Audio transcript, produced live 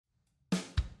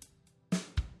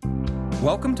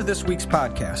Welcome to this week's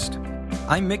podcast.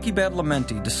 I'm Mickey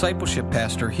Badalamenti, Discipleship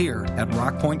Pastor here at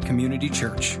Rock Point Community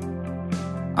Church.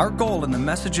 Our goal in the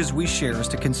messages we share is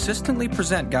to consistently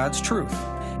present God's truth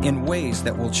in ways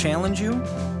that will challenge you,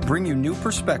 bring you new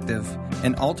perspective,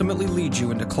 and ultimately lead you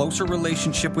into closer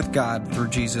relationship with God through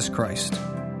Jesus Christ.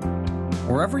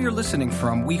 Wherever you're listening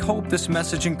from, we hope this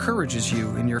message encourages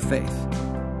you in your faith.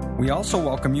 We also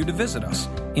welcome you to visit us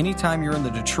anytime you're in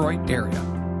the Detroit area.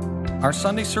 Our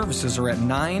Sunday services are at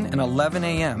 9 and 11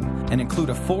 a.m. and include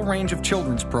a full range of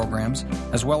children's programs,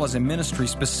 as well as a ministry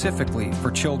specifically for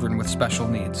children with special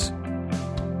needs.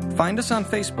 Find us on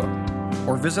Facebook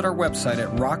or visit our website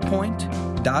at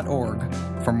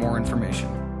rockpoint.org for more information.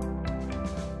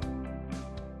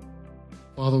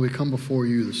 Father, we come before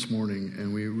you this morning,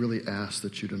 and we really ask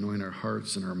that you'd anoint our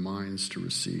hearts and our minds to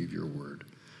receive your word.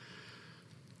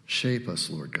 Shape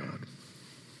us, Lord God,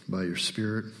 by your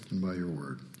Spirit and by your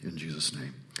word. In Jesus'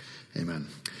 name, amen.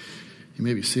 You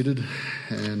may be seated.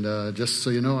 And just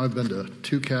so you know, I've been to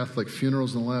 2 Catholic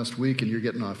funerals in the last week, and you're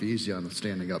getting off easy on the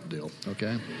standing up deal,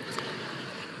 okay?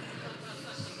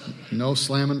 No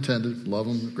slam intended. Love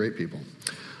them. Great people.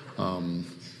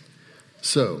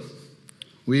 So,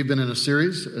 we've been in a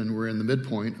series, and we're in the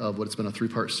midpoint of what's been a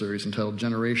 3-part series entitled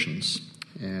Generations.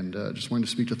 And just wanted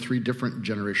to speak to 3 different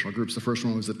generational groups. The first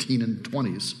one was the teen and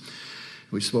 20s.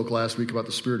 We spoke last week about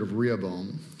the spirit of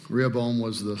Rehoboam. Rehoboam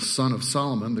was the son of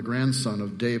Solomon, the grandson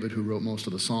of David, who wrote most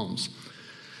of the Psalms.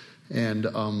 And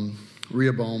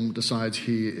Rehoboam decides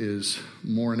he is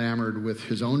more enamored with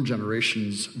his own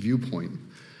generation's viewpoint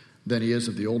than he is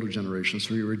of the older generation.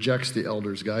 So he rejects the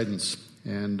elders' guidance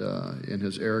and, in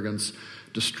his arrogance,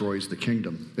 destroys the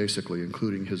kingdom, basically,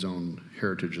 including his own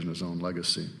heritage and his own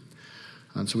legacy.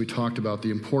 And so we talked about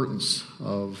the importance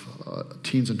of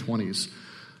teens and 20s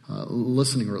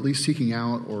listening, or at least seeking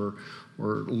out or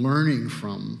learning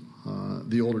from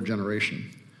the older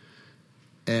generation.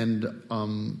 And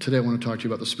today I want to talk to you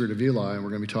about the spirit of Eli, and we're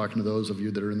going to be talking to those of you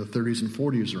that are in the 30s and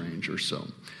 40s range or so.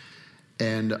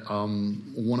 And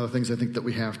one of the things I think that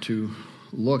we have to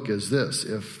look is this: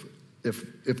 if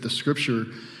the Scripture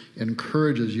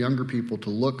encourages younger people to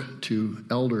look to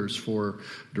elders for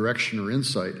direction or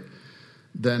insight,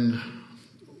 then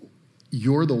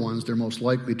you're the ones they're most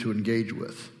likely to engage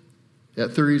with.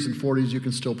 At 30s and 40s, you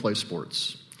can still play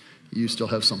sports. You still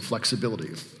have some flexibility.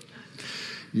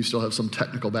 You still have some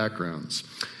technical backgrounds.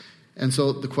 And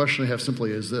so the question I have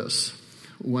simply is this: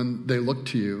 when they look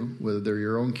to you, whether they're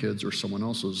your own kids or someone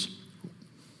else's,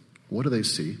 what do they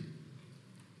see?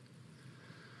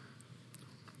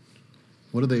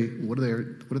 What are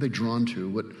they drawn to?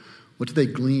 What do they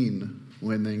glean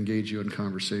when they engage you in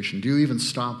conversation? Do you even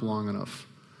stop long enough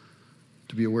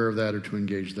to be aware of that or to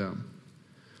engage them?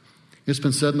 It's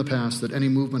been said in the past that any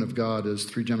movement of God is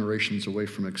 3 generations away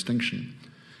from extinction.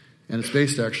 And it's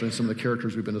based actually on some of the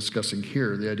characters we've been discussing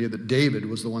here. The idea that David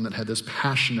was the one that had this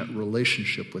passionate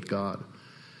relationship with God,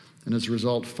 and as a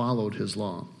result followed his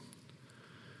law.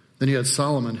 Then you had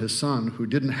Solomon, his son, who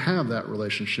didn't have that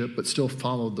relationship but still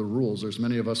followed the rules. There's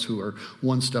many of us who are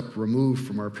one step removed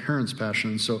from our parents'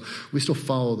 passion, and so we still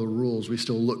follow the rules. We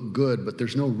still look good, but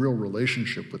there's no real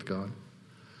relationship with God.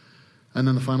 And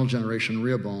then the final generation,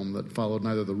 Rehoboam, that followed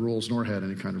neither the rules nor had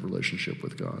any kind of relationship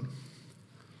with God.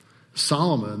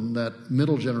 Solomon, that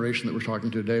middle generation that we're talking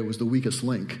to today, was the weakest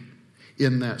link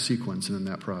in that sequence and in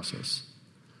that process.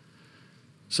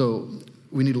 So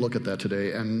we need to look at that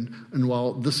today. And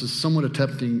while this is somewhat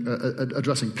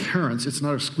addressing parents, it's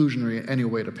not exclusionary in any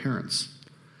way to parents.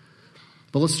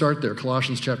 But let's start there.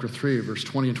 Colossians chapter 3, verse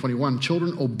 20 and 21.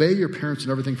 Children, obey your parents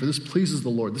in everything, for this pleases the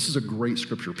Lord. This is a great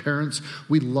scripture. Parents,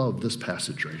 we love this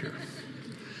passage right here.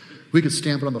 We could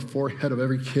stamp it on the forehead of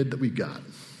every kid that we got.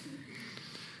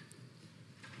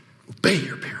 Obey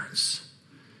your parents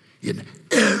in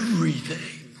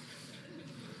everything,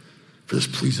 for this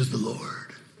pleases the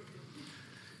Lord.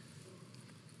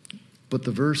 But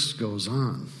the verse goes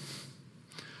on.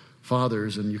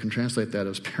 Fathers, and you can translate that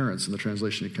as parents. In the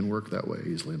translation, it can work that way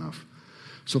easily enough.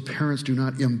 So parents, do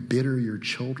not embitter your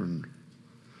children,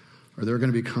 or they're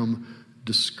going to become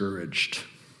discouraged.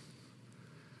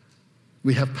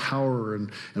 We have power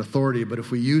and authority, but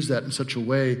if we use that in such a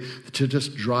way to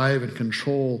just drive and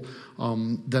control,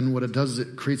 then what it does is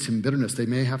it creates some bitterness. They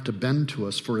may have to bend to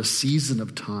us for a season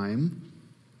of time.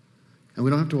 And we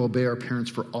don't have to obey our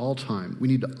parents for all time. We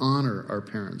need to honor our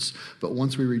parents. But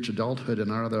once we reach adulthood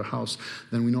and out of their house,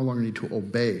 then we no longer need to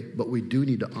obey. But we do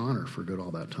need to honor for good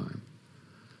all that time.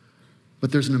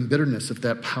 But there's an embitterness if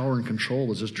that power and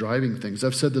control is just driving things.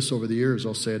 I've said this over the years.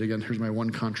 I'll say it again. Here's my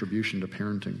one contribution to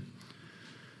parenting.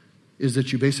 is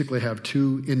that you basically have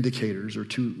two indicators or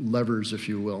two levers, if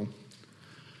you will.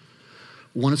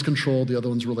 One is control, the other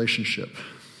one's relationship.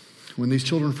 When these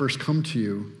children first come to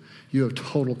you, you have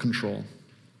total control,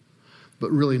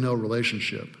 but really no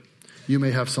relationship. You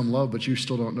may have some love, but you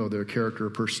still don't know their character or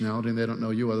personality, and they don't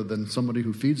know you other than somebody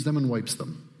who feeds them and wipes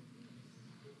them.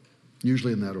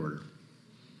 Usually in that order.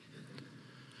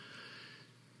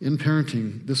 In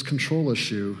parenting, this control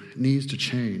issue needs to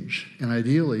change, and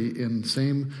ideally in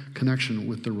same connection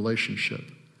with the relationship.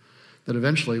 That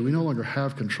eventually we no longer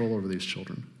have control over these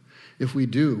children. If we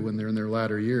do, when they're in their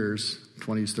latter years,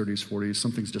 20s, 30s, 40s,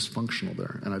 something's dysfunctional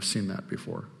there, and I've seen that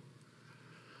before.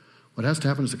 What has to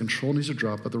happen is the control needs to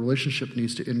drop, but the relationship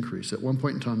needs to increase. At one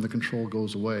point in time, the control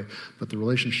goes away, but the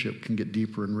relationship can get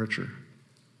deeper and richer.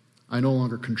 I no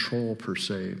longer control, per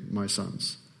se, my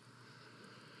sons.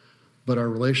 But our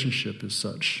relationship is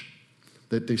such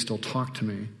that they still talk to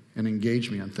me and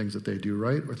engage me on things that they do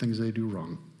right or things they do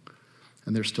wrong.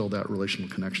 And there's still that relational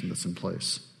connection that's in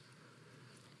place.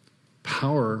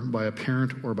 Power by a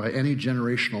parent or by any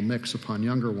generational mix upon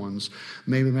younger ones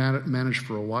may be managed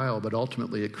for a while, but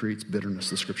ultimately it creates bitterness,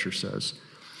 the scripture says.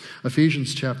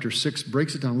 Ephesians chapter 6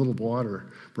 breaks it down a little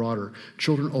broader.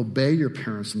 Children, obey your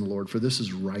parents in the Lord, for this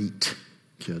is right,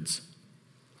 kids.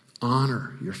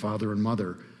 Honor your father and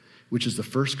mother, which is the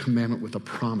first commandment with a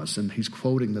promise. And he's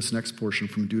quoting this next portion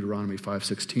from Deuteronomy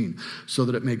 5:16, so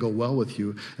that it may go well with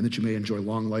you and that you may enjoy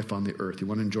long life on the earth. You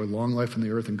want to enjoy long life on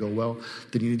the earth and go well,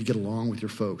 then you need to get along with your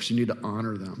folks. You need to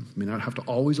honor them. You may not have to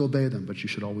always obey them, but you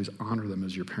should always honor them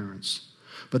as your parents.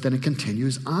 But then it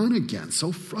continues on again.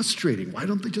 So frustrating. Why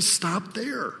don't they just stop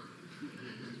there?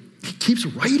 He keeps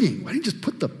writing. Why don't you just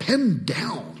put the pen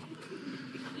down?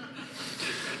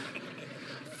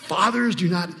 Fathers, do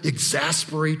not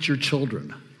exasperate your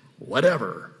children.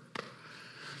 Whatever.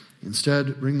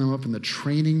 Instead, bring them up in the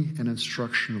training and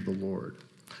instruction of the Lord.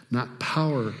 Not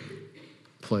power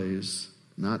plays,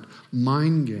 not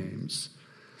mind games,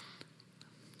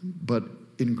 but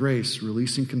in grace,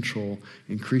 releasing control,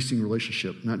 increasing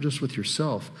relationship, not just with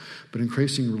yourself, but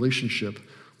increasing relationship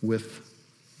with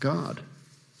God.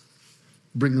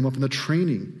 Bring them up in the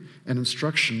training and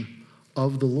instruction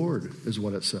of the Lord, is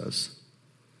what it says.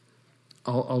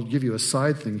 I'll give you a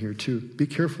side thing here, too. Be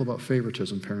careful about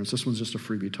favoritism, parents. This one's just a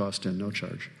freebie tossed in, no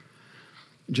charge.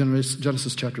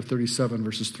 Genesis chapter 37,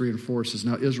 verses 3 and 4 says,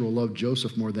 Now Israel loved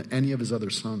Joseph more than any of his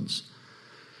other sons.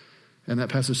 And that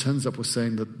passage ends up with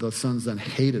saying that the sons then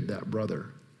hated that brother.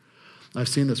 I've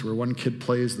seen this where one kid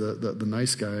plays the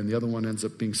nice guy and the other one ends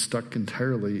up being stuck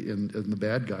entirely in the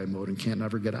bad guy mode and can't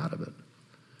ever get out of it.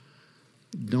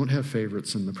 Don't have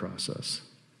favorites in the process.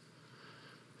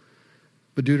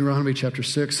 But Deuteronomy chapter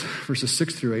 6, verses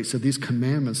 6 through 8 said, These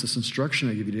commandments, this instruction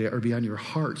I give you today, are be on your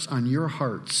hearts,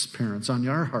 parents, on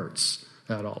your hearts,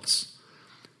 adults.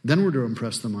 Then we're to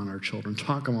impress them on our children.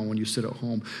 Talk them on when you sit at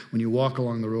home, when you walk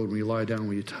along the road, when you lie down,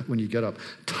 when you get up.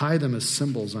 Tie them as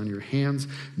symbols on your hands,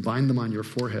 bind them on your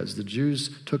foreheads. The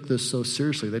Jews took this so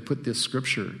seriously. They put this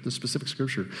specific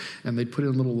scripture, and they'd put it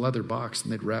in a little leather box,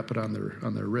 and they'd wrap it on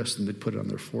their wrist, and they'd put it on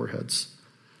their foreheads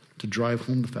to drive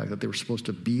home the fact that they were supposed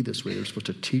to be this way. They were supposed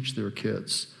to teach their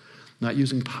kids, not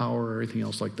using power or anything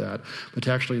else like that, but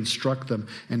to actually instruct them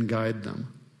and guide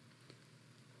them.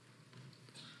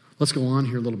 Let's go on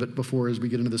here a little bit before as we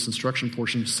get into this instruction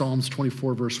portion. Psalms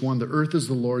 24, verse 1, The earth is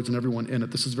the Lord's and everyone in it.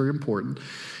 This is very important.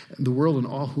 The world and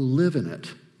all who live in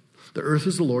it. The earth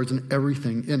is the Lord's and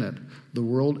everything in it. The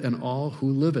world and all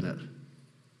who live in it.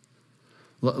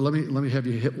 Let me have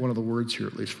you hit one of the words here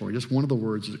at least for me. Just one of the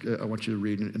words I want you to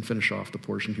read and finish off the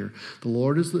portion here.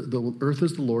 The earth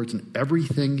is the Lord's and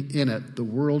everything in it, the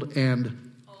world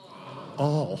and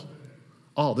all.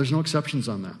 There's no exceptions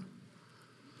on that.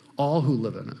 All who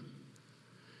live in it.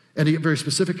 And to get very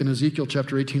specific, in Ezekiel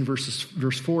chapter 18,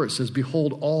 verse 4, it says,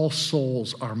 Behold, all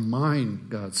souls are mine,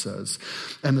 God says.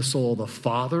 And the soul of the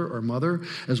father or mother,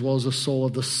 as well as the soul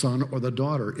of the son or the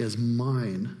daughter, is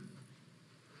mine.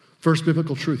 First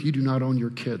biblical truth, you do not own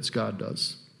your kids, God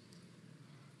does.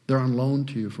 They're on loan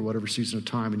to you for whatever season of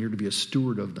time, and you're to be a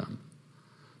steward of them.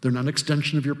 They're not an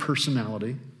extension of your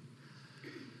personality.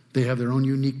 They have their own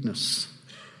uniqueness.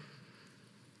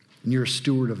 And you're a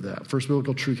steward of that. First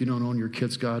biblical truth, you don't own your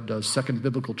kids, God does. Second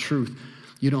biblical truth,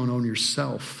 you don't own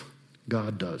yourself,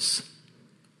 God does.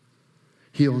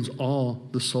 He owns all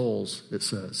the souls, it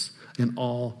says, in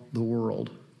all the world.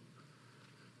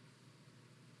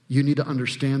 You need to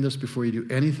understand this before you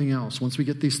do anything else. Once we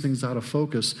get these things out of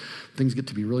focus, things get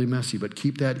to be really messy, but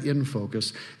keep that in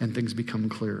focus and things become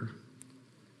clear.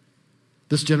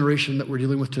 This generation that we're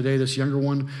dealing with today, this younger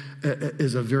one,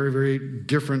 is a very, very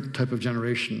different type of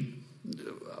generation.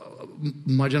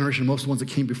 my generation, most of the ones that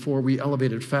came before, we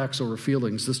elevated facts over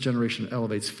feelings. This generation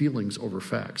elevates feelings over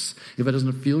facts. If it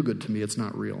doesn't feel good to me, it's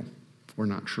not real or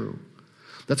not true.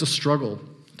 That's a struggle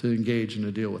to engage and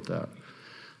to deal with that.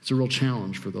 It's a real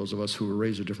challenge for those of us who were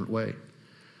raised a different way.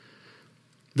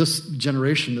 This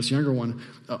generation, this younger one,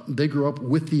 they grew up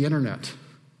with the internet.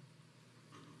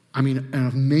 I mean, an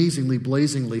amazingly,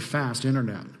 blazingly fast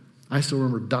internet. I still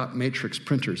remember dot matrix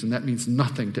printers, and that means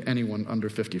nothing to anyone under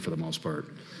 50 for the most part.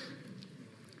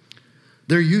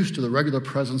 They're used to the regular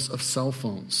presence of cell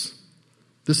phones.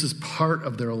 This is part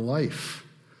of their life.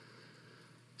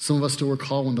 Some of us still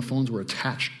recall when the phones were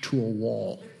attached to a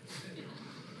wall.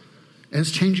 And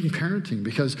it's changing parenting,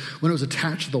 because when it was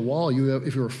attached to the wall,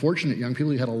 if you were fortunate young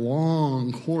people, you had a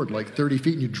long cord, like 30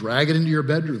 feet, and you drag it into your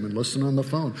bedroom and listen on the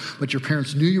phone. But your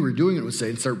parents knew you were doing it, would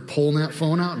say, start pulling that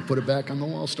phone out and put it back on the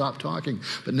wall, stop talking.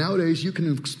 But nowadays, you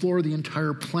can explore the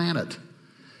entire planet,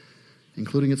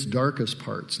 including its darkest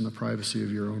parts, in the privacy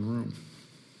of your own room.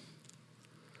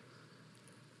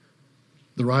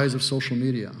 The rise of social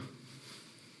media,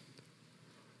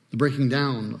 the breaking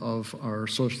down of our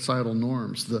societal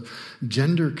norms, the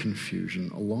gender confusion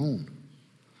alone,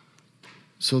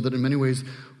 so that in many ways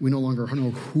we no longer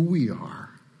know who we are.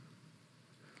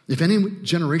 If any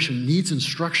generation needs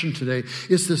instruction today,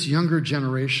 it's this younger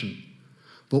generation.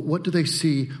 But what do they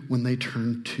see when they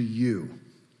turn to you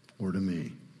or to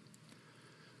me?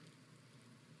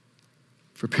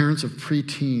 For parents of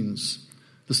preteens,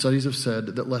 the studies have said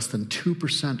that less than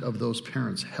 2% of those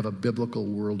parents have a biblical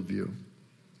worldview.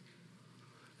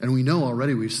 And we know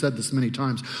already, we've said this many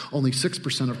times, only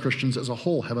 6% of Christians as a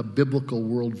whole have a biblical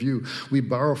worldview. We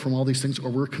borrow from all these things,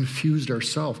 or we're confused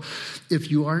ourselves.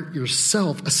 If you aren't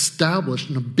yourself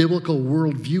established in a biblical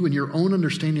worldview and your own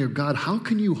understanding of God, how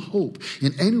can you hope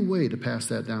in any way to pass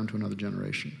that down to another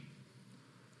generation?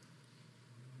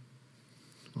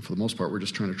 Well, for the most part, we're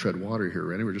just trying to tread water here,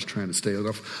 right? We're just trying to stay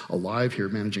enough alive here,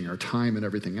 managing our time and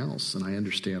everything else. And I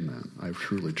understand that. I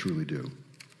truly, truly do.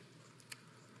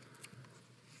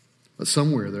 But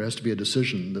somewhere there has to be a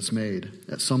decision that's made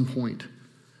at some point,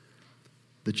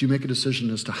 that you make a decision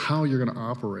as to how you're going to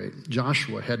operate.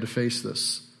 Joshua had to face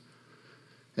this.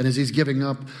 And as he's giving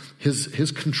up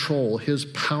his control, his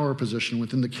power position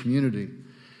within the community,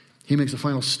 he makes a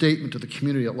final statement to the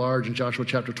community at large. In Joshua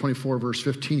chapter 24, verse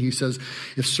 15, he says,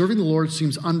 "If serving the Lord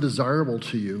seems undesirable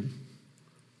to you,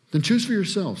 then choose for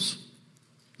yourselves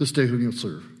this day whom you'll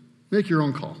serve. Make your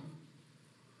own call.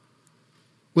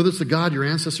 Whether it's the God your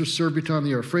ancestors served beyond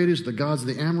the Euphrates, the gods of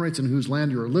the Amorites in whose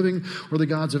land you are living, or the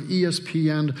gods of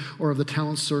ESPN or of the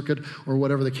talent circuit, or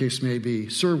whatever the case may be.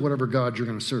 Serve whatever God you're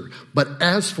going to serve. But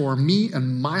as for me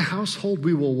and my household,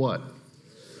 we will" what?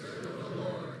 Serve the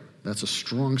Lord. That's a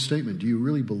strong statement. Do you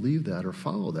really believe that or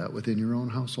follow that within your own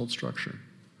household structure?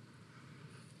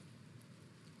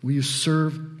 Will you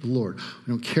serve the Lord?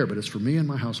 We don't care, but as for me and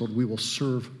my household, we will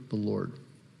serve the Lord.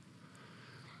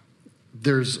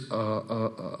 There's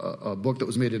a book that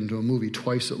was made into a movie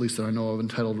twice, at least that I know of,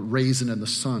 entitled Raisin in the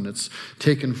Sun. It's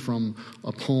taken from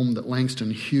a poem that Langston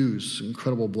Hughes,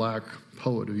 incredible black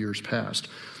poet of years past,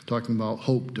 talking about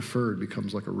hope deferred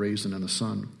becomes like a raisin in the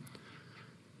sun.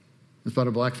 It's about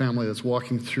a black family that's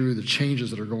walking through the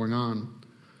changes that are going on.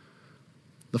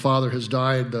 The father has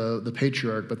died, the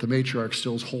patriarch, but the matriarch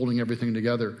still is holding everything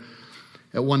together.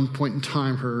 At one point in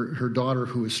time, her daughter,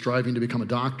 who is striving to become a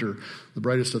doctor, the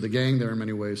brightest of the gang there in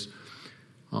many ways,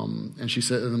 and she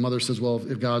said, and the mother says, "Well,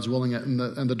 if God's willing it," and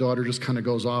the daughter just kind of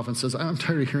goes off and says, "I'm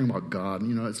tired of hearing about God.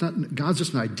 You know, it's not God's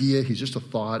just an idea. He's just a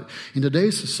thought. In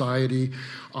today's society,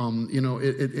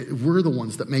 we're the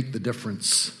ones that make the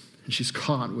difference." And she's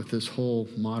caught with this whole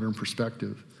modern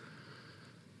perspective.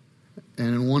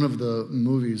 And in one of the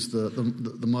movies,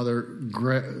 the mother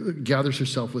gathers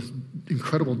herself with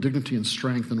incredible dignity and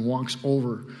strength and walks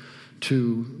over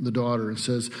to the daughter and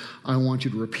says, "I want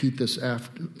you to repeat this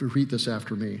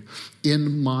after me.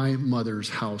 In my mother's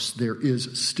house, there is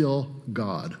still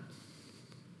God."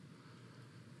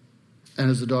 And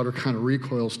as the daughter kind of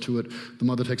recoils to it, the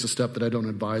mother takes a step that I don't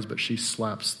advise, but she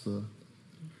slaps the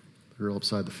girl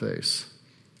upside the face,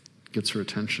 gets her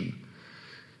attention.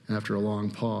 And after a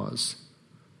long pause,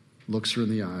 looks her in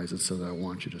the eyes and says, "I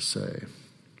want you to say."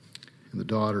 And the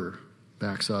daughter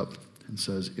backs up and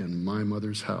says, "In my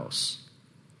mother's house,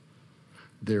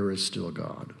 there is still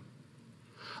God."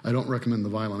 I don't recommend the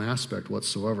violent aspect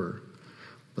whatsoever,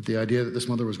 but the idea that this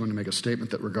mother was going to make a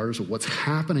statement that regardless of what's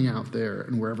happening out there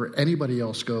and wherever anybody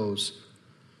else goes,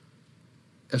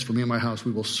 as for me and my house,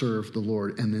 we will serve the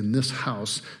Lord. And in this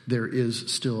house, there is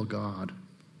still God,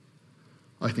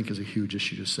 I think is a huge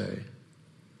issue to say.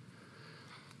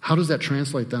 How does that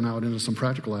translate then out into some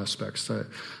practical aspects?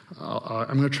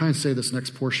 I'm going to try and say this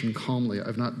next portion calmly.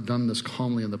 I've not done this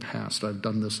calmly in the past. I've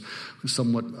done this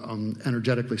somewhat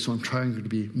energetically, so I'm trying to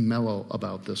be mellow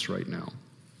about this right now.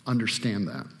 Understand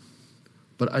that.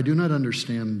 But I do not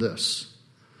understand this.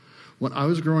 When I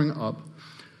was growing up,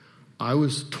 I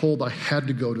was told I had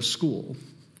to go to school.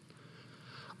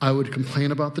 I would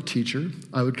complain about the teacher.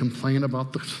 I would complain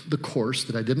about the course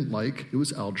that I didn't like. It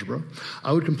was algebra.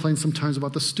 I would complain sometimes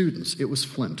about the students. It was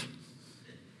Flint.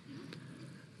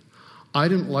 I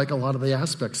didn't like a lot of the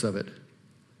aspects of it.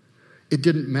 It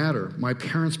didn't matter. My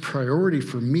parents' priority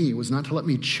for me was not to let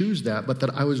me choose that, but that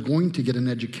I was going to get an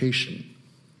education.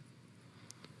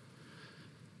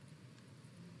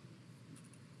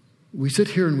 We sit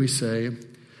here and we say,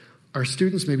 our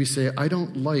students maybe say, I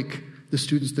don't like the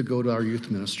students that go to our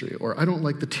youth ministry, or I don't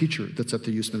like the teacher that's at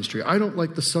the youth ministry. I don't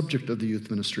like the subject of the youth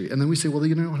ministry. And then we say, well,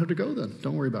 you don't have to go then.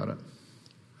 Don't worry about it.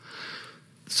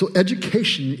 So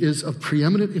education is of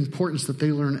preeminent importance that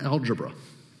they learn algebra,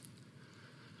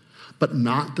 but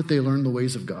not that they learn the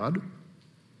ways of God,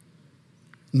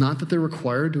 not that they're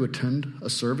required to attend a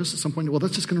service at some point. Well,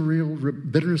 that's just going to reveal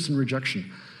bitterness and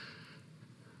rejection.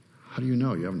 How do you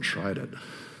know? You haven't tried it.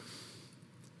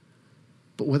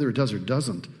 But whether it does or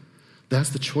doesn't,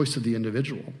 that's the choice of the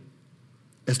individual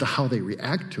as to how they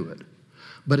react to it.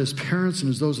 But as parents and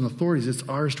as those in authorities, it's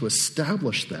ours to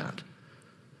establish that.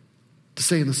 To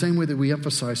say in the same way that we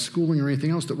emphasize schooling or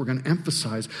anything else, that we're going to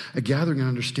emphasize a gathering and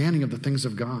understanding of the things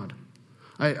of God.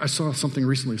 I saw something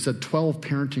recently that said 12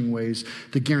 parenting ways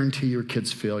to guarantee your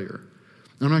kid's failure.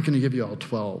 And I'm not going to give you all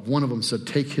 12. One of them said,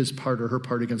 take his part or her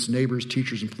part against neighbors,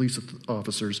 teachers, and police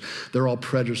officers. They're all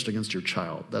prejudiced against your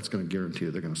child. That's going to guarantee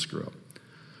you they're going to screw up.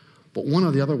 But one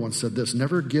of the other ones said this,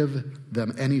 never give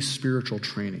them any spiritual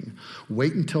training.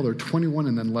 Wait until they're 21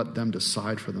 and then let them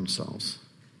decide for themselves.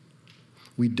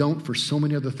 We don't for so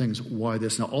many other things. Why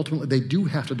this? Now, ultimately, they do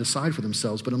have to decide for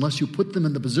themselves, but unless you put them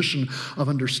in the position of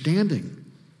understanding.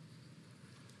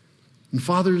 And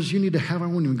fathers, you need to have, I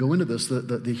won't even go into this,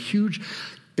 the huge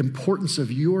importance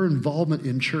of your involvement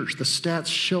in church. The stats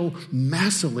show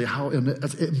massively how it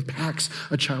impacts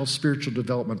a child's spiritual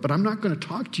development. But I'm not going to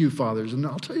talk to you, fathers, and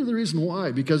I'll tell you the reason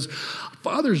why. Because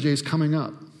Father's Day is coming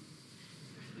up.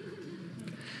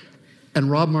 And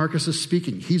Rob Marcus is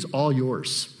speaking. He's all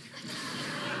yours.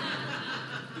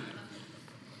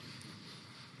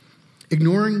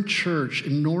 Ignoring church,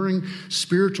 ignoring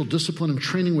spiritual discipline and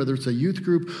training, whether it's a youth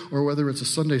group or whether it's a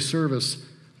Sunday service,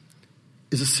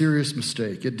 is a serious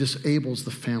mistake. It disables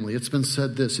the family. It's been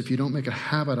said this, if you don't make a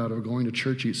habit out of going to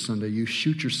church each Sunday, you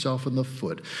shoot yourself in the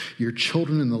foot, your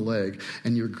children in the leg,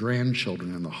 and your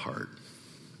grandchildren in the heart.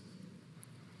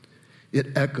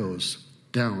 It echoes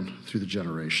down through the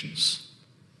generations.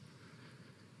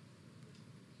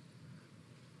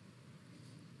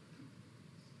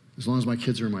 As long as my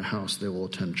kids are in my house, they will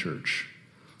attend church.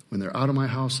 When they're out of my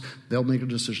house, they'll make a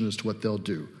decision as to what they'll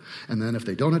do. And then if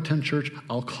they don't attend church,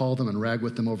 I'll call them and rag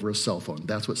with them over a cell phone.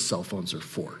 That's what cell phones are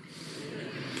for.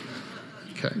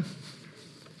 Okay?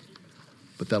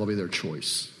 But that'll be their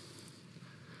choice.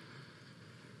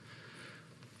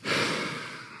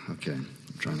 Okay,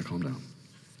 I'm trying to calm down.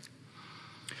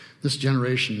 This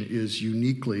generation is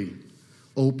uniquely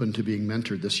open to being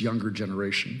mentored, this younger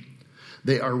generation.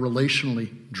 They are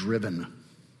relationally driven.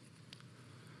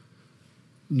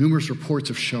 Numerous reports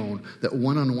have shown that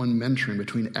one-on-one mentoring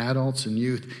between adults and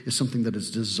youth is something that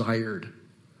is desired.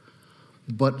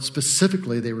 But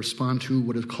specifically, they respond to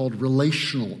what is called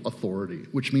relational authority,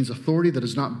 which means authority that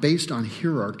is not based on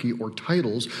hierarchy or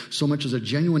titles so much as a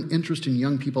genuine interest in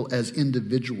young people as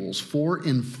individuals. 4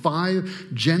 in 5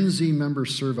 Gen Z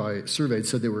members surveyed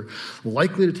said they were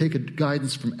likely to take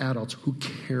guidance from adults who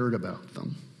cared about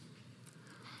them.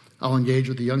 I'll engage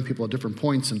with the young people at different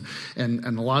points, and a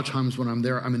lot of times when I'm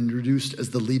there, I'm introduced as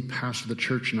the lead pastor of the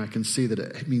church, and I can see that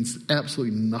it means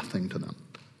absolutely nothing to them.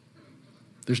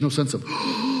 There's no sense of,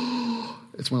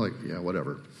 it's more like, yeah,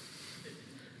 whatever.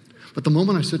 But the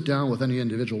moment I sit down with any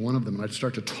individual one of them, and I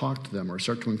start to talk to them, or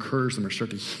start to encourage them, or start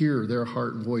to hear their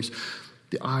heart and voice,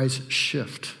 the eyes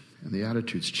shift, and the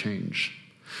attitudes change.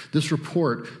 This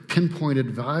report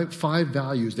pinpointed 5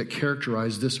 values that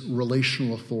characterize this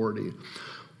relational authority.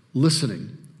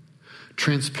 Listening,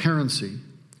 transparency,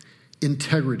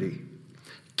 integrity,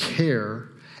 care,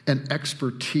 and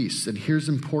expertise. And here's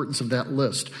the importance of that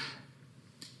list.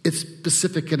 It's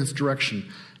specific in its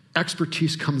direction.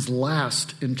 Expertise comes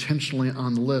last intentionally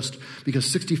on the list because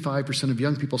 65% of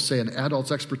young people say an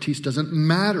adult's expertise doesn't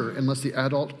matter unless the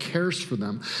adult cares for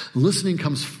them. Listening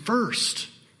comes first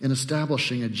in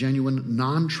establishing a genuine,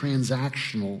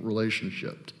 non-transactional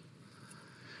relationship.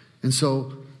 And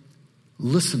so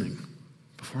Listening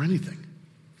before anything.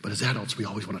 But as adults, we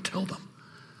always want to tell them.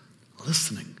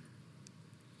 Listening.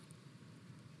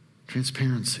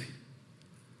 Transparency.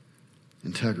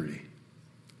 Integrity.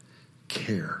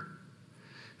 Care.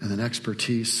 And then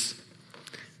expertise.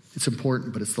 It's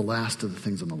important, but it's the last of the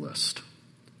things on the list.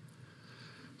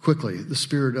 Quickly, the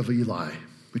spirit of Eli.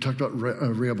 We talked about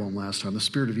Rehoboam last time. The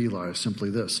spirit of Eli is simply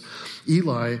this.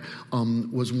 Eli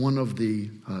was one of the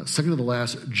second to the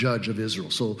last judge of Israel.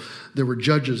 So there were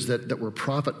judges that were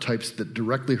prophet types that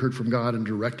directly heard from God and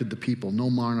directed the people. No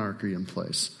monarchy in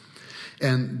place.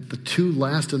 And the two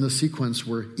last in the sequence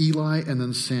were Eli and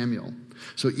then Samuel.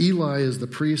 So Eli is the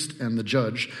priest and the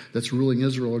judge that's ruling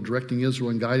Israel or directing Israel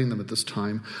and guiding them at this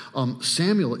time.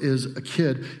 Samuel is a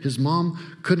kid. His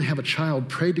mom couldn't have a child,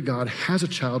 prayed to God, has a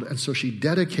child, and so she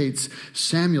dedicates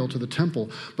Samuel to the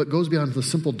temple, but goes beyond the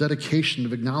simple dedication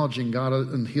of acknowledging God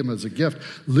and him as a gift,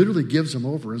 literally gives him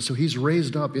over. And so he's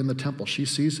raised up in the temple. She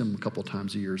sees him a couple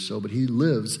times a year or so, but he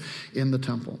lives in the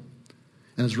temple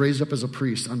and is raised up as a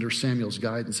priest under Samuel's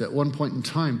guidance. At one point in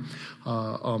time,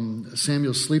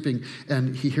 Samuel's sleeping,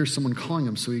 and he hears someone calling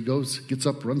him. So he gets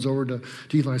up, runs over to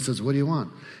Eli, and says, "What do you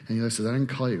want?" And Eli says, "I didn't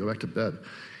call you. Go back to bed."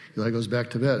 Eli goes back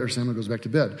to bed, or Samuel goes back to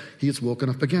bed. He gets woken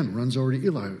up again, runs over to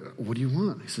Eli. "What do you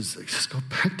want?" He says, "Just go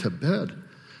back to bed."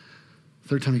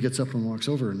 Third time he gets up and walks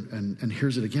over and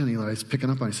hears it again. Eli's picking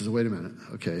up on it. He says, "Wait a minute.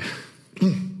 Okay.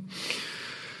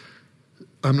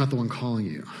 I'm not the one calling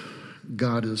you.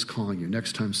 God is calling you.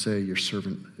 Next time say, your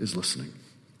servant is listening."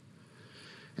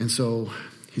 And so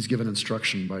he's given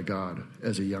instruction by God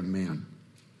as a young man.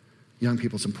 Young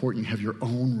people, it's important you have your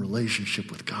own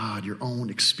relationship with God, your own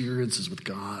experiences with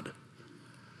God.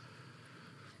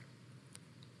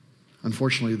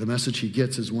 Unfortunately, the message he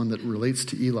gets is one that relates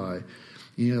to Eli.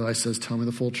 Eli says, "Tell me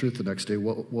the full truth the next day.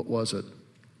 What was it?"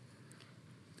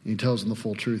 He tells them the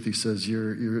full truth. He says,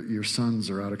 your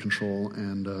sons are out of control,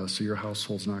 and so your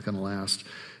household's not going to last,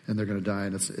 and they're going to die,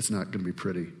 and it's not going to be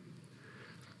pretty.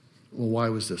 Well, why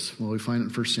was this? Well, we find it in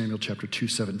 1 Samuel chapter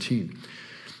 2:17.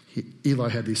 Eli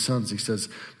had these sons, he says,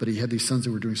 but he had these sons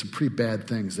that were doing some pretty bad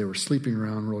things. They were sleeping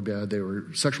around real bad. They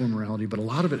were sexual immorality, but a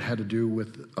lot of it had to do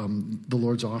with the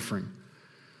Lord's offering.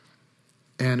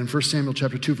 And in 1 Samuel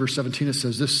chapter 2, verse 17, it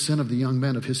says, "This sin of the young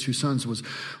men of his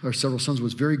several sons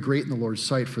was very great in the Lord's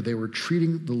sight, for they were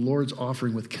treating the Lord's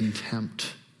offering with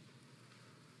contempt."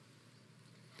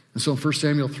 And so in 1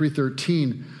 Samuel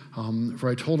 3:13, "For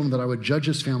I told him that I would judge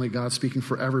his family," God speaking,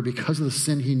 "forever because of the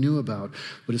sin he knew about.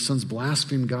 But his sons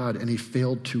blasphemed God, and he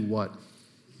failed to" what?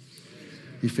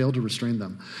 He failed to restrain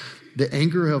them. The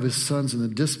anger of his sons and the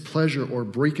displeasure or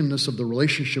brokenness of the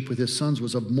relationship with his sons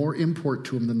was of more import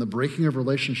to him than the breaking of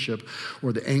relationship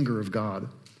or the anger of God.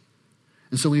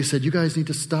 And so when he said, "You guys need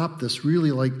to stop this,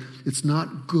 really, it's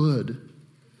not good.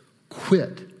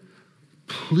 Quit.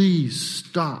 Please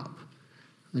stop."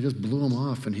 They just blew him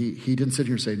off, and he didn't sit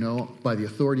here and say, "No, by the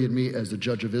authority of me as the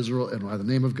judge of Israel and by the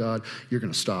name of God, you're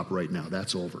going to stop right now.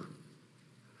 That's over."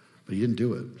 But he didn't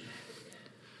do it.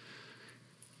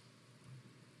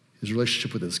 His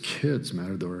relationship with his kids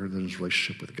mattered more than his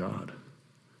relationship with God.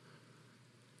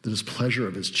 The displeasure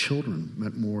of his children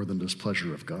meant more than the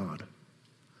displeasure of God.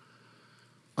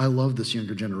 I love this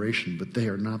younger generation, but they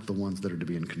are not the ones that are to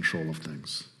be in control of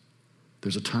things.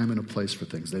 There's a time and a place for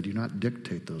things. They do not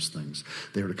dictate those things.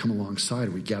 They are to come alongside,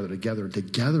 and we gather together, and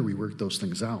together we work those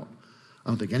things out.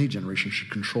 I don't think any generation should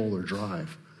control or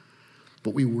drive.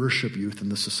 But we worship youth in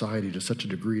this society to such a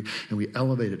degree, and we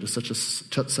elevate it to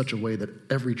such a way that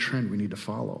every trend we need to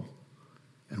follow,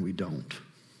 and we don't.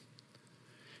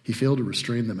 He failed to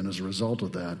restrain them, and as a result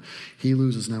of that, he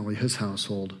loses not only his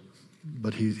household,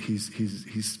 but he's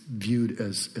viewed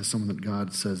as someone that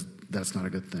God says, that's not a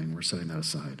good thing. We're setting that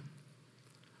aside.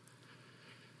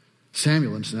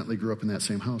 Samuel, incidentally, grew up in that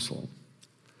same household.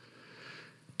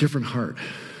 Different heart,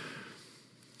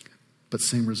 but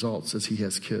same results as he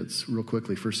has kids. Real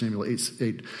quickly, 1 Samuel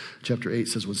chapter 8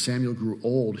 says, "When Samuel grew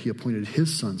old, he appointed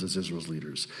his sons as Israel's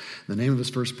leaders. The name of his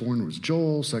firstborn was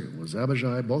Joel, second was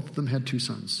Abijah. Both of them had 2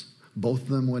 sons. Both of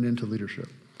them went into leadership.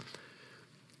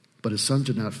 But his sons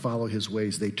did not follow his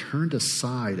ways. They turned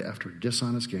aside after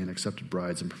dishonest gain, accepted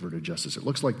bribes, and perverted justice." It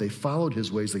looks like they followed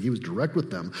his ways, like he was direct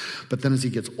with them. But then as he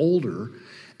gets older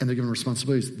and they're given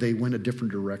responsibilities, they went a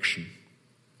different direction.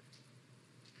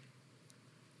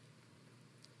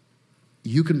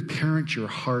 You can parent your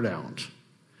heart out.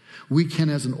 We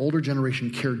can, as an older generation,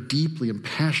 care deeply and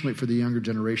passionately for the younger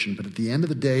generation. But at the end of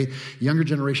the day, younger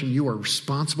generation, you are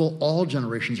responsible. All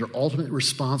generations are ultimately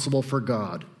responsible for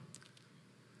God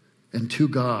and to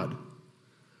God.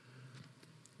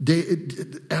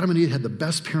 Adam and Eve had the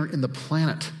best parent in the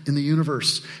planet, in the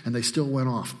universe, and they still went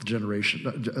off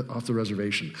the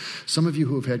reservation. Some of you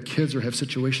who have had kids or have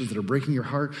situations that are breaking your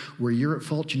heart, where you're at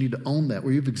fault, you need to own that.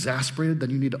 Where you've exasperated,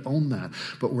 then you need to own that.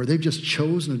 But where they've just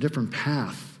chosen a different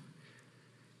path,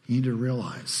 you need to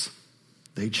realize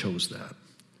they chose that.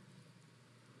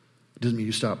 It doesn't mean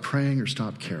you stop praying or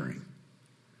stop caring.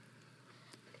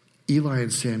 Eli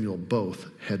and Samuel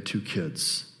both had 2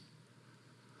 kids.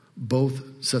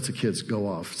 Both sets of kids go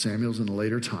off. Samuel's in a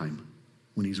later time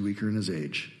when he's weaker in his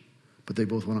age, but they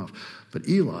both went off. But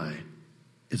Eli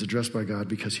is addressed by God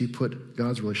because he put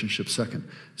God's relationship second.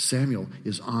 Samuel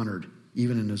is honored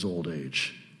even in his old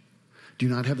age. Do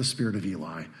not have the spirit of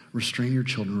Eli. Restrain your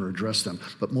children or address them.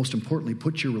 But most importantly,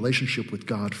 put your relationship with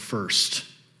God first.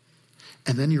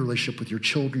 And then your relationship with your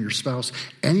children, your spouse,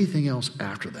 anything else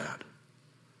after that.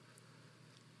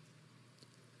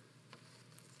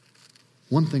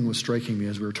 One thing was striking me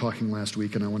as we were talking last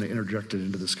week, and I want to interject it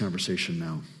into this conversation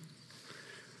now.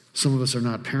 Some of us are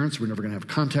not parents. We're never going to have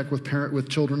contact with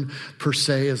children per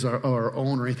se as our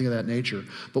own or anything of that nature.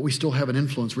 But we still have an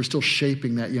influence. We're still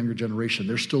shaping that younger generation.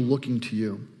 They're still looking to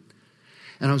you.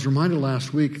 And I was reminded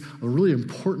last week of a really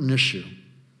important issue.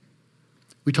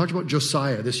 We talked about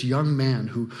Josiah, this young man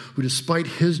who despite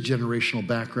his generational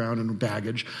background and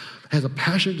baggage, has a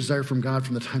passionate desire from God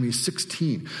from the time he's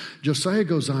 16. Josiah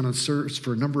goes on and serves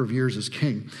for a number of years as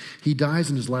king. He dies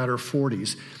in his latter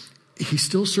 40s. He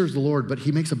still serves the Lord, but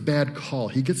he makes a bad call.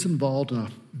 He gets involved in a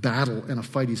battle and a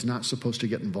fight he's not supposed to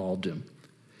get involved in.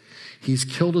 He's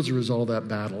killed as a result of that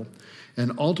battle,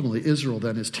 and ultimately Israel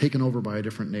then is taken over by a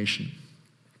different nation.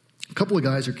 A couple of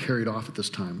guys are carried off at this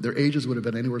time. Their ages would have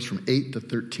been anywhere from 8 to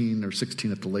 13 or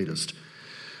 16 at the latest. A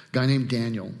guy named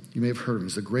Daniel, you may have heard of him.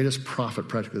 He's the greatest prophet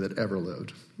practically that ever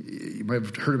lived. You might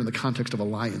have heard him in the context of a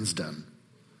lion's den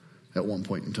at one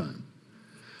point in time.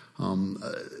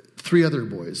 3 other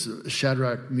boys,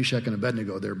 Shadrach, Meshach, and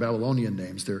Abednego, their Babylonian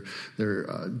names, their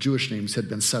Jewish names had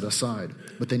been set aside,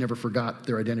 but they never forgot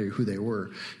their identity, who they were.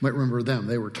 You might remember them.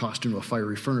 They were tossed into a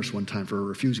fiery furnace one time for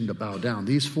refusing to bow down.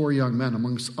 These 4 young men,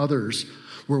 amongst others,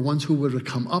 were ones who would have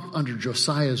come up under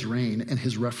Josiah's reign and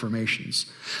his reformations.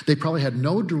 They probably had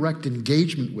no direct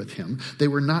engagement with him. They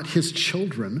were not his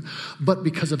children, but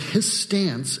because of his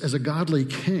stance as a godly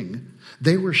king,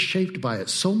 they were shaped by it,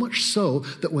 so much so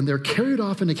that when they're carried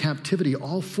off into captivity,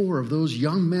 all 4 of those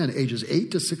young men, ages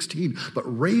 8 to 16,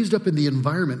 but raised up in the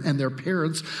environment and their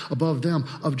parents above them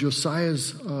of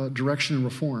Josiah's direction and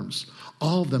reforms,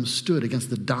 all of them stood against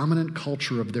the dominant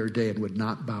culture of their day and would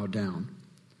not bow down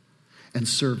and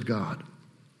served God.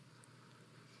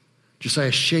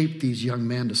 Josiah shaped these young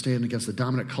men to stand against the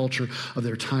dominant culture of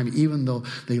their time, even though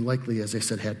they likely, as I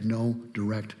said, had no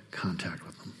direct contact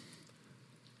with them.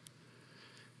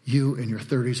 You in your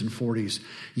 30s and 40s,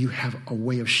 you have a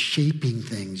way of shaping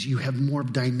things. You have more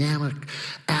dynamic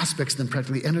aspects than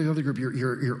practically any other group.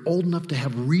 You're old enough to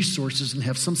have resources and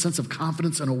have some sense of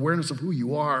confidence and awareness of who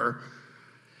you are,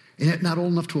 and yet not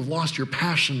old enough to have lost your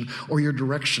passion or your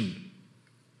direction.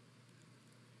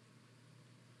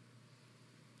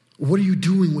 What are you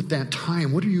doing with that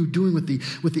time? What are you doing with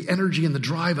the energy and the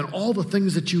drive and all the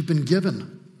things that you've been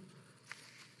given?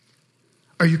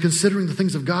 Are you considering the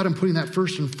things of God and putting that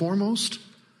first and foremost?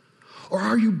 Or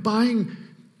are you buying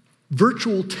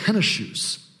virtual tennis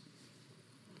shoes?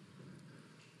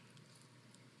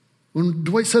 When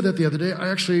Dwight said that the other day,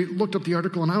 I actually looked up the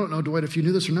article, and I don't know, Dwight, if you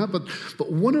knew this or not, but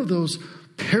one of those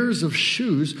pairs of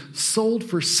shoes sold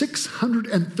for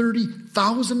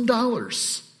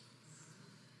 $630,000.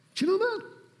 Did you know that?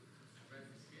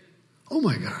 Oh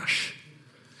my gosh.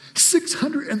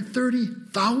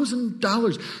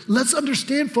 $630,000. Let's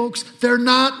understand, folks, they're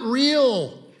not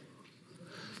real.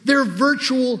 They're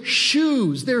virtual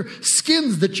shoes. They're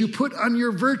skins that you put on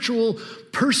your virtual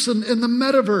person in the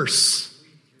metaverse.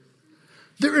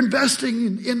 They're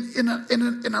investing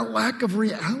in a lack of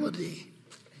reality.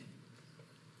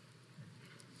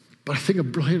 But I think a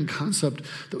brilliant concept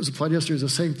that was applied yesterday is the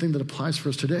same thing that applies for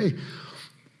us today.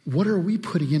 What are we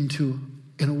putting into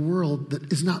in a world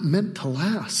that is not meant to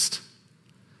last?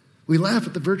 We laugh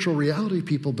at the virtual reality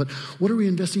people, but what are we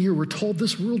investing here? We're told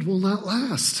this world will not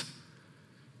last.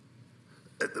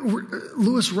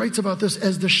 Lewis writes about this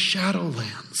as the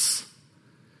Shadowlands.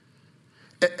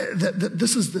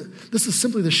 This is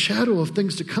simply the shadow of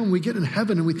things to come. We get in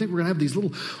heaven and we think we're going to have these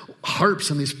little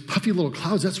harps and these puffy little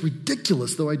clouds. That's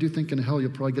ridiculous, though I do think in hell you'll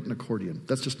probably get an accordion.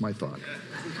 That's just my thought.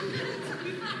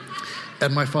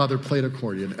 And my father played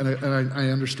accordion, and I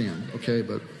understand, okay,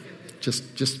 but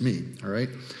just me, all right?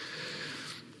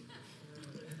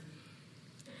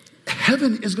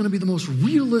 Heaven is going to be the most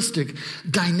realistic,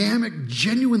 dynamic,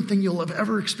 genuine thing you'll have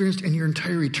ever experienced in your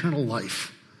entire eternal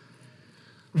life.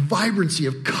 Vibrancy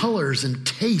of colors and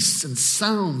tastes and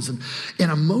sounds and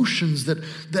emotions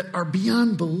that are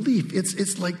beyond belief.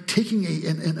 It's like taking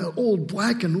an old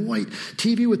black and white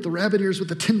TV with the rabbit ears with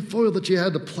the tin foil that you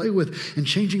had to play with and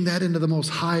changing that into the most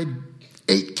high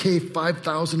 8K,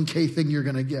 5,000K thing you're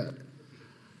going to get.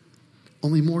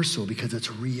 Only more so because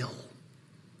it's real.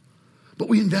 But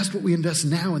we invest what we invest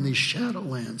now in these shadow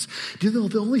lands. Do you know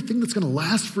the only thing that's going to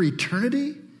last for eternity?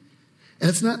 And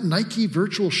it's not Nike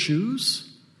virtual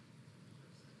shoes.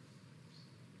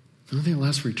 The only thing that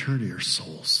lasts for eternity are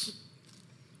souls.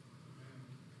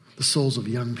 The souls of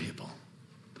young people.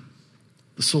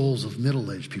 The souls of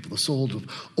middle-aged people. The souls of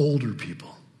older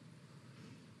people.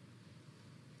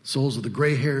 Souls of the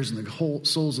gray hairs and the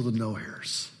souls of the no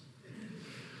hairs.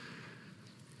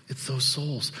 It's those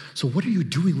souls. So what are you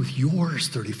doing with yours,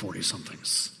 30,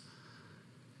 40-somethings?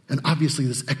 And obviously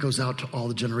this echoes out to all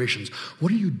the generations.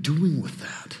 What are you doing with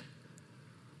that?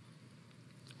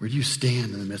 Where do you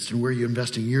stand in the midst, and where are you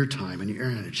investing your time and your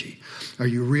energy? Are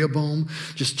you Rehoboam,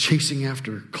 just chasing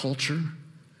after culture?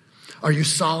 Are you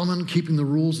Solomon, keeping the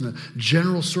rules in a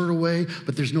general sort of way,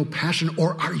 but there's no passion?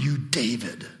 Or are you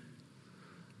David?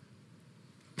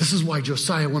 This is why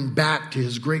Josiah went back to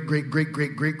his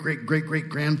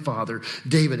great-great-great-great-great-great-great-grandfather,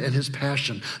 David, and his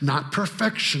passion. Not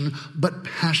perfection, but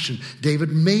passion. David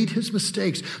made his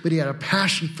mistakes, but he had a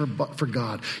passion for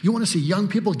God. You want to see young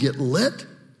people get lit?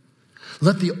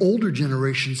 Let the older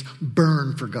generations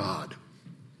burn for God.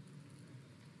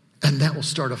 And that will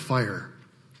start a fire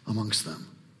amongst them.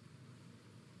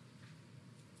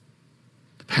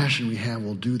 The passion we have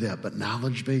will do that, but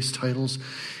knowledge-based titles,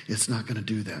 it's not going to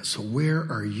do that. So where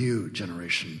are you,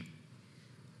 generation,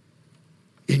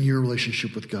 in your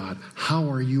relationship with God? How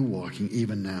are you walking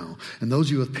even now? And those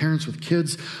of you with parents with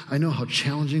kids, I know how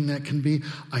challenging that can be.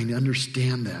 I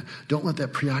understand that. Don't let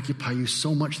that preoccupy you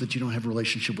so much that you don't have a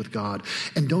relationship with God.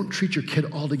 And don't treat your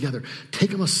kid altogether. Take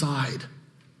him aside.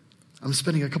 I'm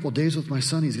spending a couple of days with my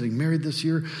son. He's getting married this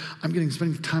year.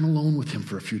 Spending time alone with him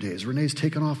for a few days. Renee's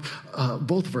taken off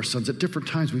both of our sons at different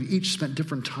times. We've each spent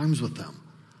different times with them.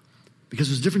 Because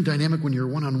there's a different dynamic when you're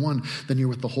one-on-one than you're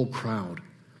with the whole crowd.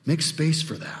 Make space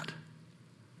for that.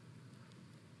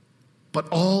 But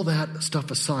all that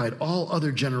stuff aside, all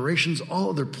other generations,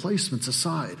 all other placements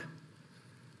aside,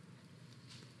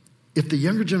 if the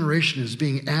younger generation is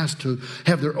being asked to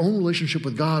have their own relationship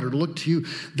with God or to look to you,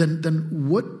 then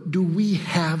what do we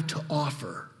have to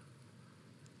offer?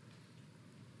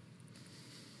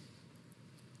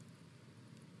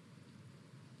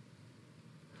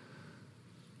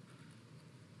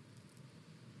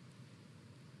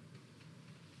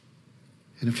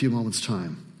 In a few moments'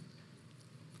 time,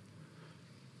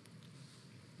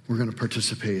 we're going to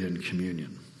participate in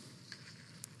communion.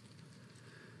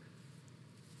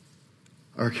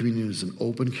 Our communion is an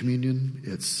open communion.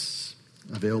 It's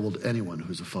available to anyone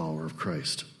who's a follower of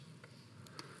Christ.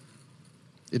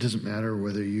 It doesn't matter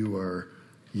whether you are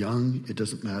young. It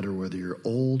doesn't matter whether you're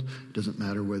old. It doesn't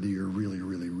matter whether you're really,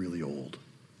 really, really old.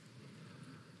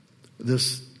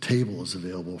 This table is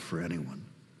available for anyone.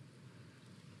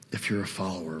 If you're a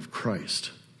follower of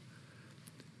Christ.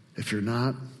 If you're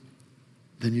not,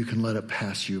 then you can let it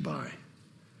pass you by.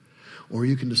 Or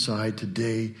you can decide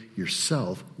today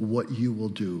yourself what you will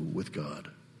do with God.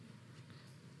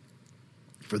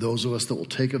 For those of us that will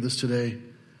take of this today,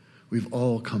 we've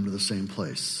all come to the same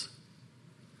place.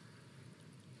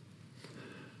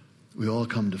 We all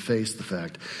come to face the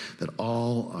fact that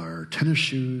all our tennis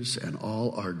shoes and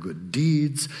all our good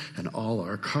deeds and all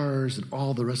our cars and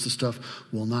all the rest of the stuff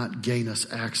will not gain us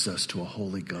access to a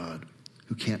holy God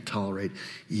who can't tolerate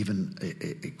even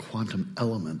a quantum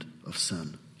element of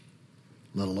sin,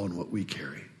 let alone what we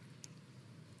carry.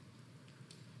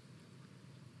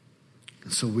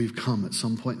 And so we've come at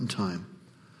some point in time,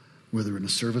 whether in a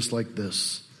service like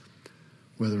this,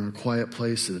 whether in a quiet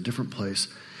place, at a different place,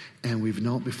 and we've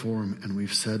knelt before him and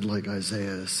we've said, like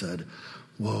Isaiah said,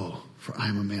 "Woe, for I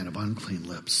am a man of unclean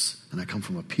lips, and I come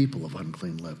from a people of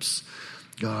unclean lips.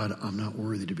 God, I'm not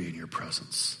worthy to be in your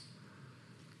presence."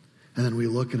 And then we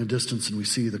look in a distance and we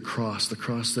see the cross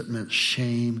that meant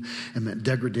shame and meant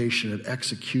degradation and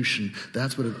execution.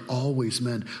 That's what it always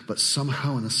meant. But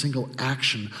somehow in a single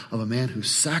action of a man who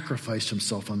sacrificed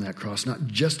himself on that cross, not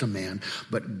just a man,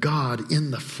 but God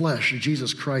in the flesh,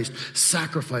 Jesus Christ,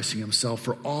 sacrificing himself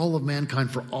for all of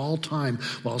mankind for all time.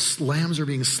 While lambs are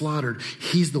being slaughtered,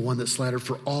 he's the one that's slaughtered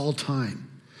for all time.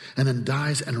 And then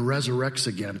dies and resurrects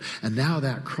again. And now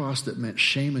that cross that meant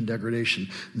shame and degradation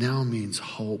now means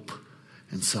hope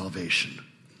and salvation.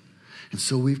 And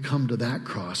so we've come to that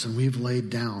cross and we've laid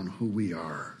down who we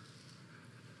are.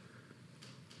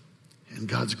 And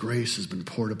God's grace has been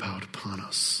poured out upon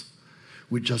us,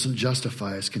 which doesn't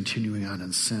justify us continuing on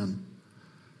in sin.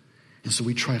 And so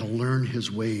we try to learn his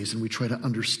ways and we try to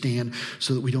understand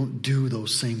so that we don't do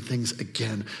those same things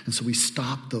again. And so we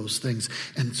stop those things.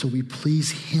 And so we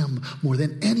please him more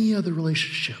than any other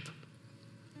relationship.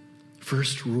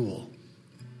 First rule,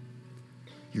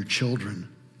 your children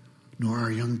nor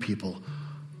our young people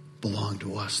belong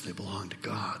to us. They belong to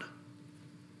God.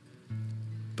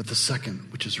 But the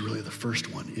second, which is really the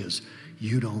first one, is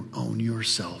you don't own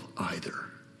yourself either.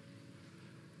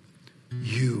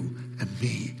 You and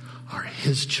me are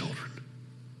his children.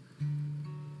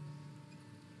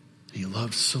 He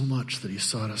loved so much that he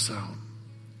sought us out.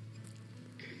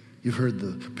 You've heard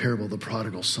the parable of the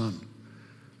prodigal son.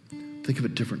 Think of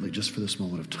it differently just for this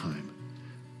moment of time,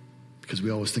 because we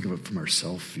always think of it from our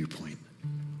self viewpoint.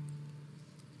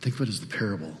 Think of it as the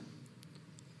parable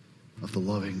of the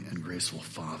loving and graceful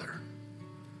Father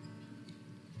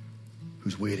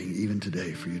who's waiting even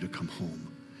today for you to come home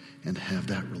and have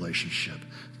that relationship.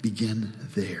 Begin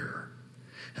there.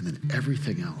 And then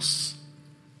everything else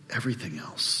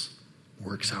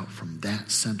works out from that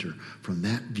center, from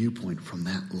that viewpoint, from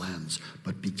that lens.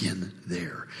 But begin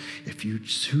there. If you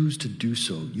choose to do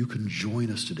so, you can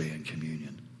join us today in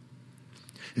communion.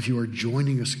 If you are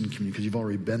joining us in communion because you've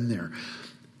already been there,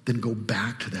 then go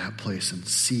back to that place and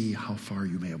see how far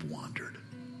you may have wandered.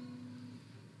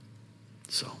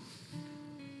 So,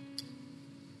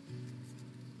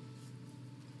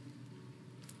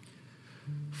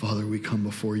 Father, we come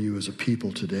before you as a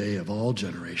people today of all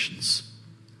generations.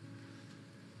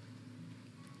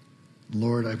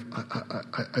 Lord,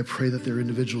 I pray that there are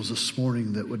individuals this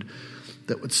morning that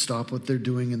would stop what they're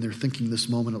doing and they're thinking this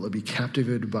moment, that would be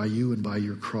captivated by you and by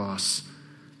your cross.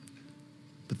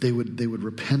 That they would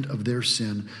repent of their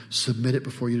sin, submit it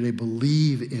before you today,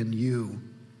 believe in you.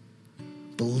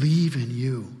 Believe in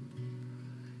you.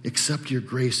 Accept your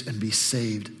grace and be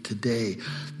saved today.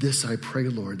 This I pray,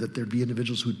 Lord, that there'd be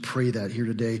individuals who would pray that here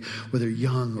today, whether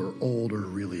young or old or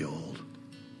really old.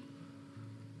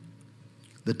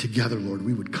 That together, Lord,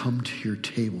 we would come to your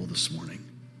table this morning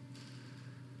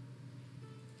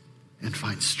and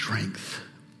find strength,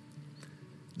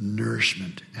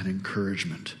 nourishment, and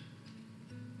encouragement.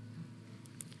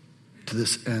 To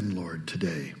this end, Lord,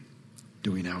 today,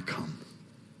 do we now come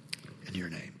in your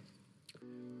name.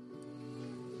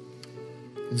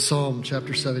 In Psalm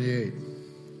chapter 78,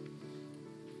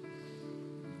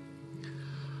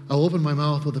 I'll open my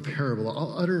mouth with a parable.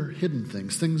 I'll utter hidden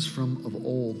things, things from of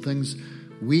old, things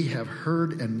we have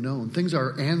heard and known, things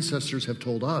our ancestors have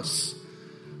told us.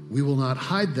 We will not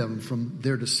hide them from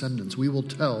their descendants. We will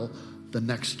tell the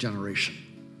next generation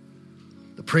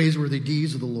the praiseworthy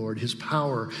deeds of the Lord, his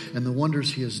power, and the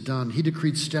wonders he has done. He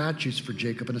decreed statutes for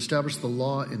Jacob and established the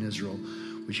law in Israel,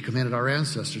 which he commanded our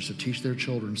ancestors to teach their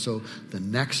children, so the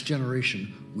next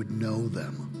generation would know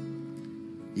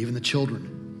them, even the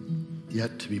children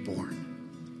yet to be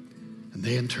born. And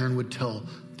they in turn would tell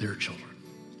their children.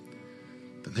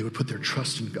 Then they would put their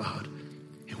trust in God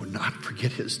and would not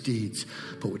forget his deeds,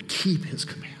 but would keep his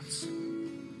commands.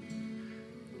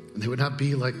 And they would not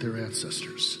be like their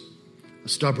ancestors, a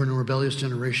stubborn and rebellious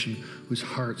generation whose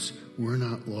hearts were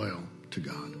not loyal to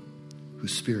God,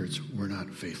 whose spirits were not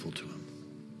faithful to him.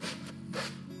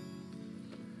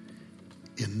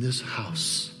 In this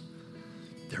house,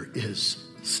 there is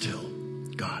still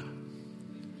God.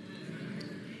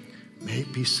 May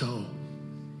it be so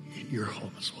in your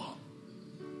home as well.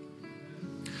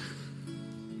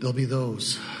 There'll be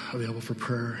those available for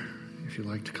prayer if you'd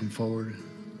like to come forward.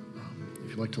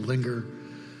 If you'd like to linger,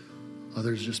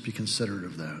 others just be considerate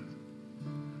of that.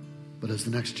 But as the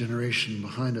next generation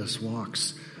behind us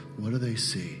walks, what do they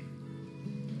see?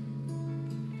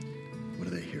 What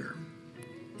do they hear?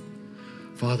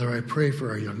 Father, I pray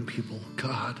for our young people.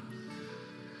 God,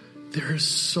 there is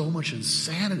so much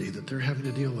insanity that they're having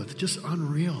to deal with. Just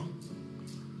unreal.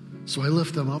 So I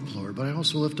lift them up, Lord, but I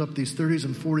also lift up these 30s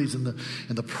and 40s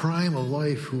in the prime of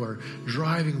life who are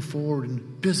driving forward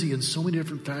and busy in so many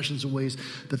different fashions and ways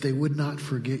that they would not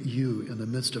forget you in the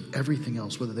midst of everything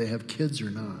else, whether they have kids or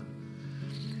not.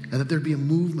 And that there'd be a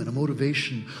movement, a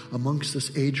motivation amongst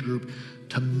this age group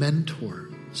to mentor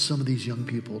some of these young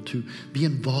people, to be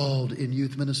involved in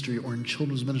youth ministry or in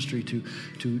children's ministry,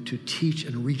 to teach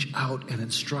and reach out and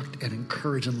instruct and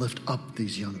encourage and lift up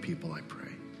these young people, I pray.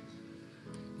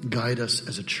 Guide us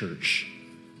as a church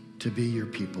to be your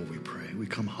people, we pray. We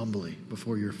come humbly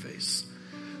before your face.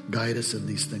 Guide us in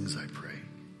these things, I pray.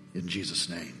 In Jesus'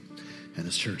 name. And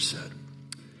his church said,